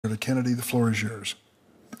Senator Kennedy, the floor is yours.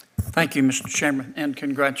 Thank you, Mr. Chairman, and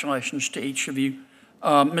congratulations to each of you.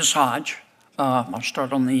 Ms. Hodge, I'll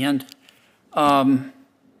start on the end. I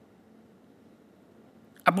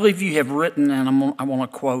believe you have written, and I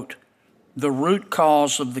want to quote, "The root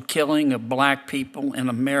cause of the killing of black people in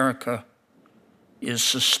America is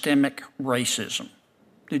systemic racism."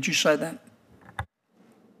 Did you say that?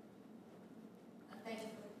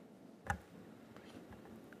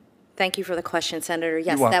 Thank you for the question, Senator.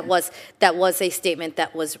 Yes, that was a statement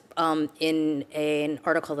that was in an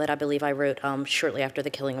article that I believe I wrote shortly after the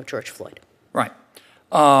killing of George Floyd. Right.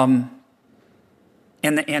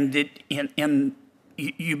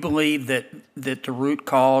 You believe that the root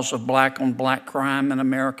cause of black-on-black crime in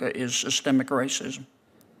America is systemic racism?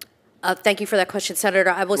 Thank you for that question, Senator.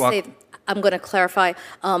 I will say, I'm going to clarify.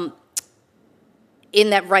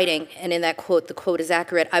 In that writing and in that quote, the quote is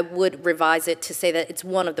accurate. I would revise it to say that it's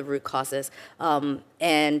one of the root causes.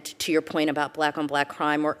 And to your point about black-on-black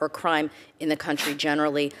crime or crime in the country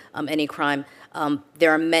generally, any crime, there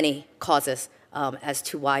are many causes as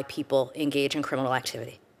to why people engage in criminal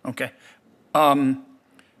activity. Okay.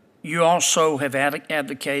 You also have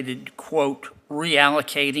advocated, quote,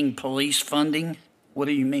 reallocating police funding. What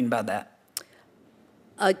do you mean by that?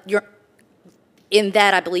 In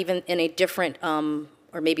that, I believe in a different,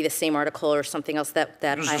 or maybe the same article or something else that I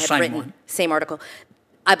had written. One. Same article.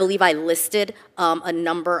 I believe I listed a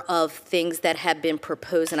number of things that have been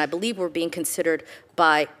proposed and I believe were being considered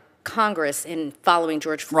by Congress in following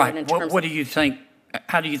George Floyd. Right. What do you think?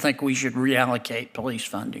 How do you think we should reallocate police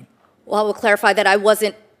funding? Well, I will clarify that I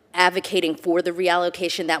wasn't advocating for the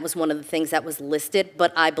reallocation. That was one of the things that was listed,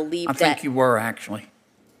 but I believe that— I think you were, actually.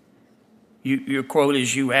 Your quote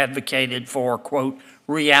is you advocated for, quote,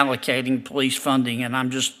 reallocating police funding, and I'm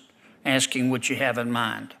just asking what you have in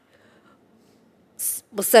mind.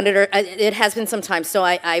 Well, Senator, it has been some time, so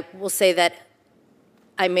I will say that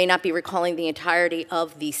I may not be recalling the entirety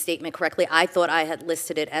of the statement correctly. I thought I had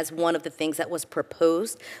listed it as one of the things that was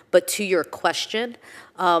proposed, but to your question,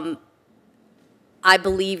 I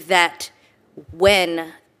believe that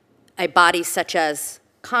when a body such as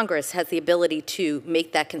Congress has the ability to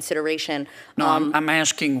make that consideration. No, I'm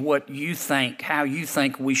asking what you think, how you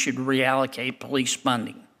think we should reallocate police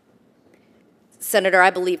funding. Senator,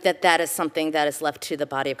 I believe that that is something that is left to the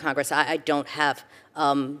body of Congress. I don't have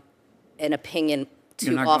an opinion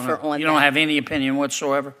to offer on that. You don't have any opinion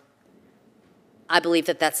whatsoever? I believe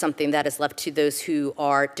that that's something that is left to those who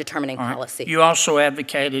are determining policy. You also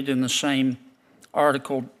advocated in the same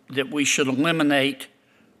article that we should eliminate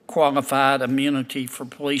qualified immunity for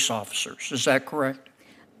police officers. Is that correct?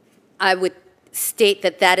 I would state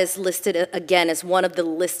that that is listed, again, as one of the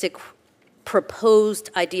listed proposed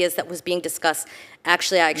ideas that was being discussed.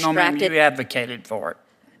 Actually, I extracted— No, ma'am, you advocated for it.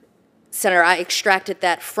 Senator, I extracted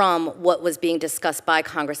that from what was being discussed by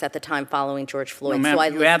Congress at the time following George Floyd. No,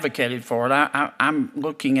 ma'am, you advocated for it. I'm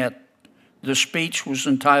looking at the speech was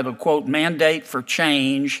entitled, quote, mandate for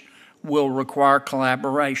change will require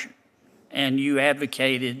collaboration. And you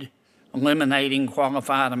advocated eliminating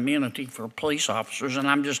qualified immunity for police officers, and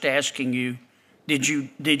I'm just asking you, did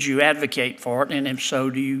you advocate for it, and if so,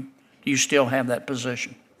 do you still have that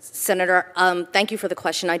position? Senator, thank you for the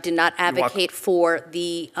question. I did not advocate for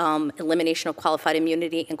the elimination of qualified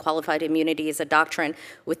immunity, and qualified immunity is a doctrine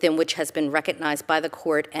within which has been recognized by the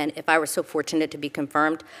court, and if I were so fortunate to be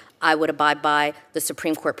confirmed, I would abide by the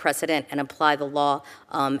Supreme Court precedent and apply the law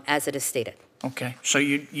as it is stated. Okay, so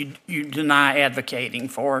you deny advocating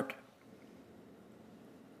for it?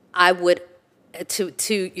 I would,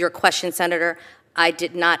 to your question, Senator, I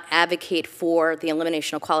did not advocate for the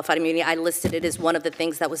elimination of qualified immunity. I listed it as one of the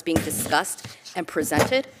things that was being discussed and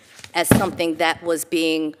presented as something that was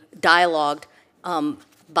being dialogued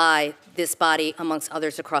by this body amongst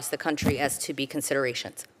others across the country as to be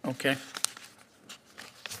considerations. Okay.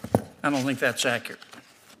 I don't think that's accurate.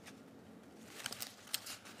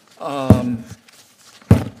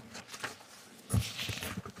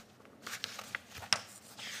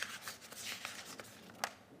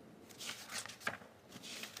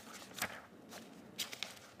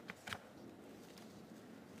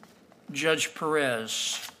 Judge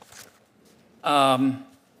Perez, I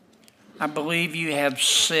believe you have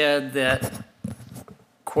said that,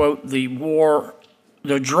 quote, the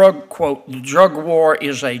drug war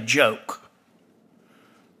is a joke.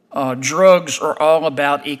 Drugs are all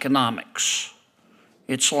about economics.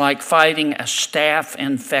 It's like fighting a staph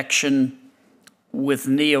infection with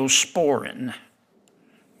neosporin.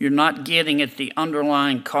 You're not getting at the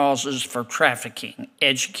underlying causes for trafficking,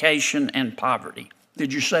 education, and poverty.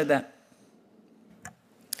 Did you say that?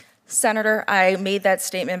 Senator, I made that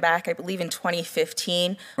statement back, I believe, in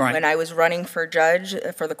 2015, Right. when I was running for judge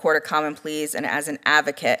for the Court of Common Pleas, and as an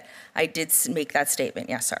advocate, I did make that statement,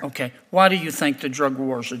 yes, sir. Okay. Why do you think the drug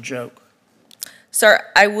war is a joke? Sir,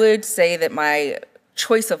 I would say that my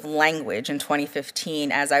choice of language in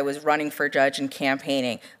 2015, as I was running for judge and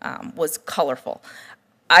campaigning, was colorful.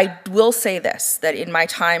 I will say this, that in my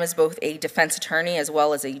time as both a defense attorney as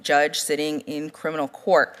well as a judge sitting in criminal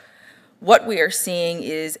court, what we are seeing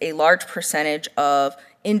is a large percentage of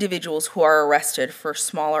individuals who are arrested for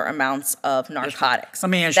smaller amounts of narcotics. Let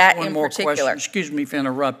me ask That you one in more particular. question. Excuse me for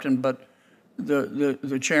interrupting, but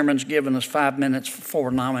the chairman's given us 5 minutes for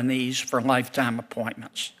 4 nominees for lifetime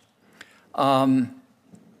appointments.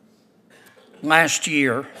 Last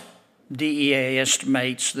year, DEA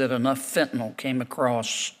estimates that enough fentanyl came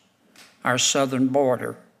across our southern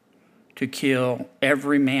border to kill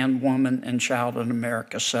every man, woman, and child in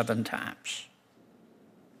America 7 times.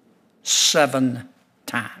 7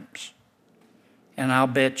 times. And I'll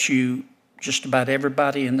bet you just about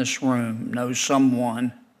everybody in this room knows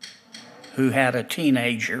someone who had a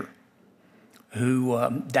teenager who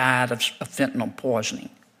died of fentanyl poisoning.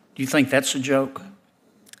 Do you think that's a joke?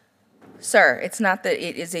 Sir, it's not that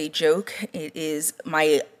it is a joke. It is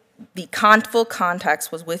the full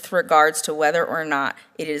context was with regards to whether or not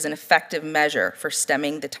it is an effective measure for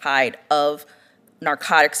stemming the tide of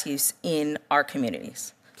narcotics use in our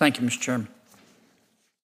communities. Thank you, Mr. Chairman.